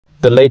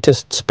The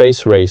latest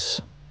space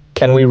race.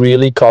 Can we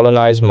really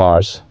colonize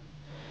Mars?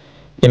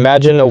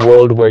 Imagine a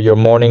world where your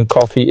morning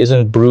coffee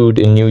isn't brewed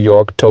in New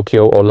York,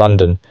 Tokyo, or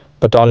London,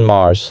 but on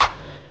Mars.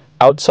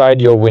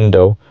 Outside your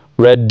window,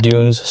 red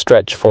dunes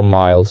stretch for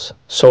miles,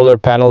 solar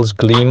panels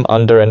gleam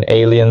under an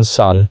alien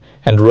sun,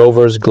 and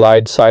rovers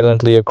glide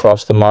silently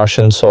across the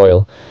Martian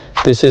soil.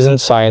 This isn't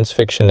science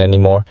fiction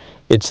anymore.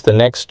 It's the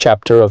next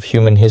chapter of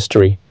human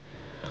history.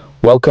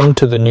 Welcome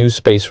to the new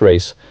space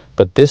race,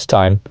 but this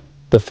time,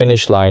 the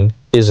finish line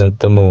isn't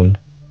the moon.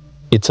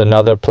 It's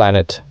another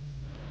planet.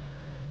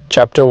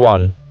 Chapter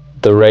 1.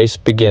 The race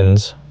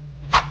begins.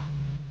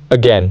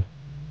 Again,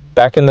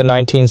 back in the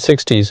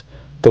 1960s,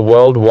 the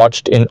world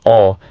watched in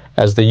awe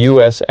as the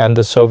US and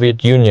the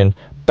Soviet Union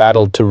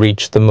battled to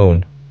reach the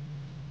moon.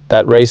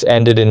 That race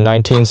ended in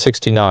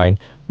 1969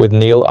 with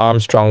Neil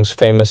Armstrong's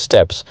famous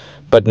steps,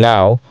 but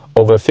now,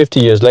 over 50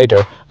 years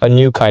later, a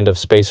new kind of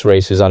space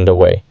race is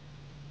underway.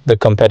 The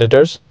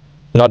competitors?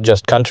 Not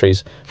just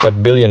countries,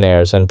 but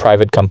billionaires and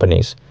private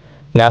companies.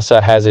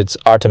 NASA has its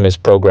Artemis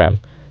program.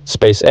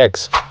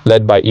 SpaceX,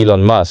 led by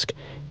Elon Musk,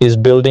 is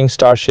building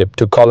Starship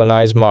to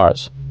colonize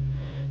Mars.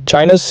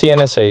 China's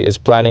CNSA is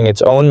planning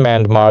its own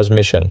manned Mars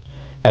mission,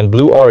 and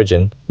Blue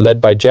Origin,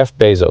 led by Jeff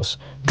Bezos,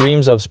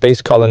 dreams of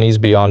space colonies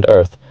beyond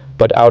Earth.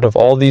 But out of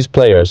all these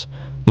players,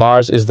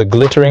 Mars is the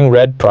glittering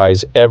red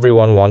prize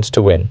everyone wants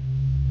to win.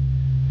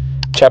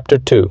 Chapter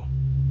 2.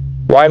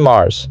 Why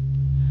Mars?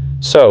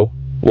 So,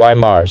 why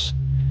Mars?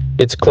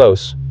 It's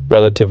close,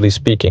 relatively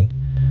speaking.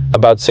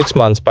 About 6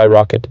 months by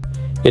rocket.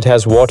 It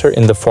has water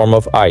in the form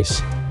of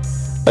ice.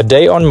 A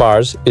day on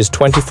Mars is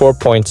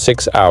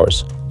 24.6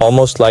 hours,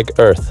 almost like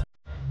Earth.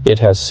 It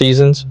has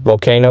seasons,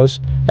 volcanoes,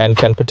 and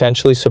can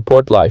potentially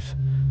support life.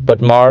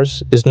 But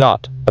Mars is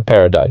not a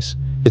paradise.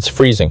 It's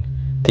freezing.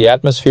 The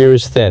atmosphere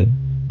is thin.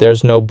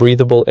 There's no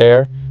breathable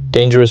air,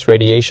 dangerous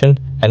radiation,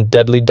 and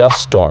deadly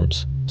dust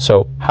storms.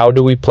 So, how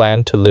do we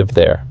plan to live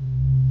there?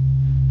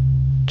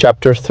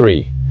 Chapter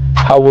 3.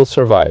 How we'll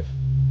survive.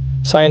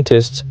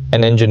 Scientists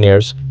and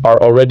engineers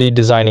are already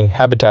designing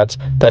habitats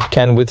that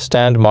can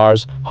withstand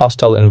Mars'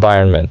 hostile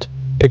environment.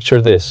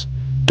 Picture this: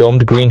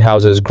 domed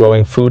greenhouses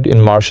growing food in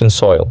Martian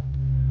soil,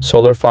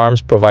 solar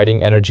farms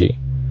providing energy,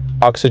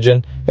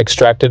 oxygen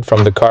extracted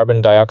from the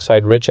carbon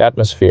dioxide-rich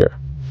atmosphere,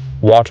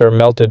 water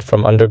melted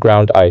from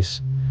underground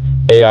ice,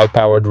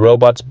 AI-powered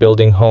robots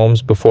building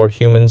homes before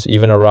humans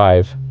even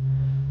arrive.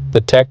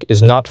 The tech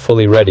is not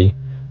fully ready,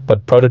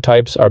 but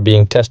prototypes are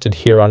being tested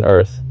here on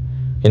Earth,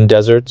 in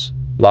deserts,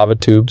 lava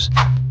tubes,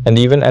 and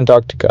even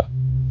Antarctica.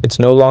 It's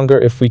no longer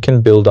if we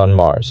can build on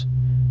Mars,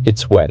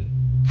 it's when.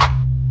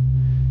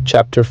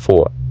 Chapter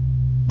 4.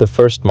 The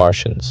First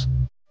Martians.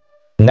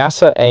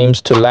 NASA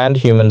aims to land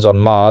humans on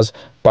Mars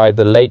by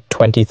the late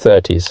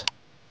 2030s.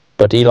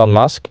 But Elon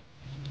Musk?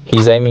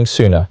 He's aiming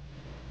sooner.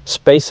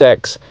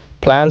 SpaceX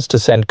plans to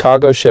send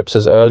cargo ships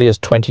as early as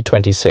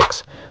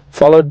 2026,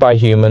 followed by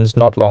humans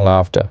not long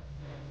after.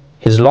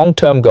 His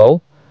long-term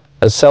goal?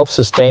 A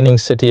self-sustaining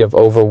city of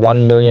over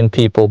 1 million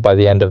people by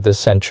the end of this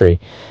century.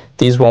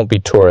 These won't be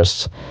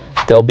tourists.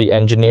 They'll be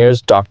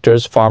engineers,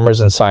 doctors, farmers,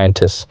 and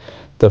scientists,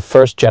 the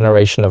first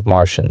generation of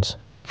Martians.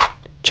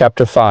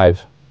 Chapter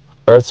 5.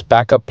 Earth's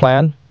backup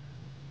plan?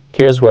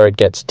 Here's where it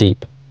gets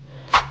deep.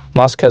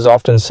 Musk has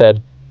often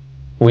said,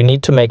 we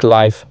need to make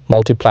life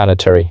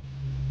multiplanetary.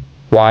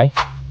 Why?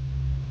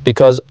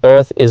 Because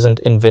Earth isn't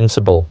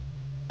invincible.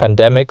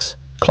 Pandemics,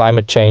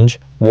 climate change,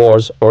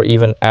 wars, or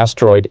even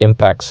asteroid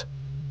impacts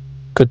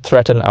could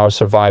threaten our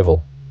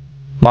survival.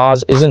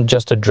 Mars isn't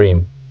just a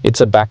dream,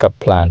 it's a backup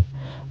plan,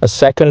 a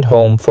second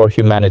home for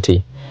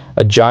humanity,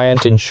 a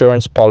giant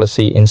insurance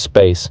policy in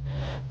space.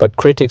 But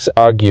critics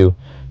argue,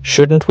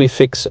 shouldn't we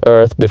fix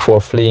Earth before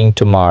fleeing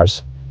to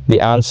Mars? The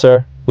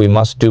answer, we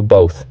must do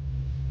both.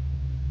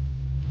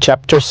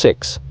 Chapter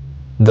 6.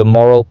 The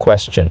Moral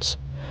Questions.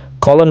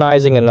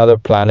 Colonizing another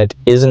planet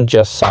isn't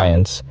just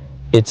science,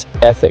 it's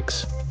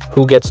ethics.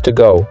 Who gets to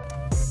go?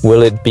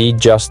 Will it be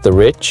just the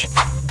rich?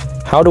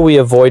 How do we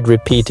avoid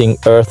repeating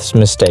Earth's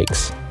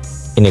mistakes?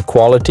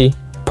 Inequality,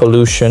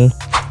 pollution,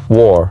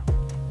 war.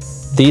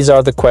 These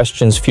are the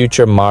questions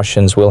future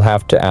Martians will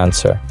have to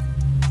answer.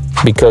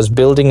 Because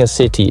building a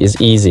city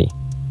is easy.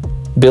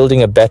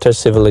 Building a better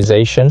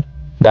civilization,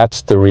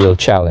 that's the real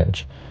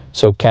challenge.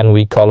 So can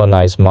we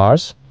colonize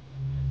Mars?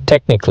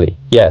 Technically,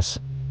 yes.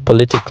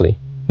 Politically,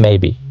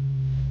 maybe.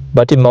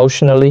 But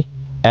emotionally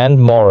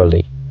and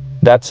morally,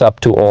 that's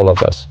up to all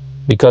of us.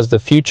 Because the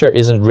future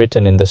isn't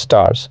written in the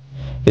stars.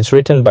 It's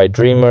written by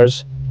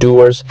dreamers,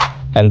 doers,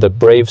 and the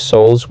brave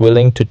souls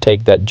willing to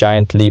take that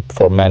giant leap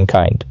for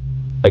mankind.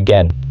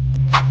 Again,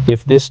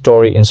 if this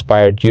story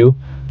inspired you,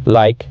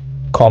 like,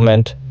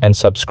 comment, and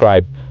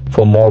subscribe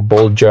for more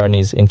bold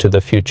journeys into the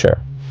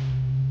future.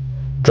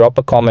 Drop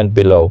a comment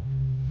below.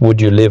 Would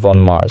you live on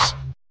Mars?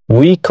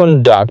 We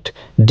conduct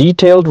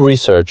detailed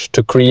research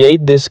to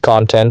create this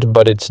content,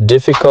 but it's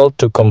difficult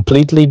to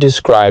completely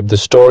describe the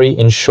story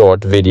in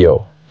short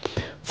video.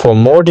 For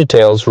more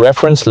details,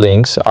 reference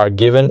links are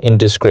given in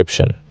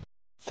description.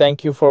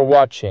 Thank you for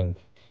watching.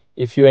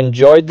 If you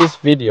enjoyed this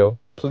video,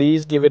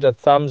 please give it a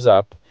thumbs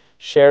up,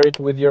 share it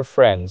with your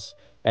friends,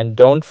 and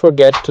don't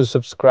forget to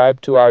subscribe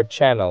to our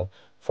channel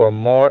for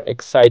more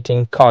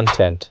exciting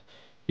content.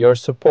 Your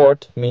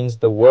support means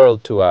the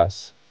world to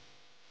us.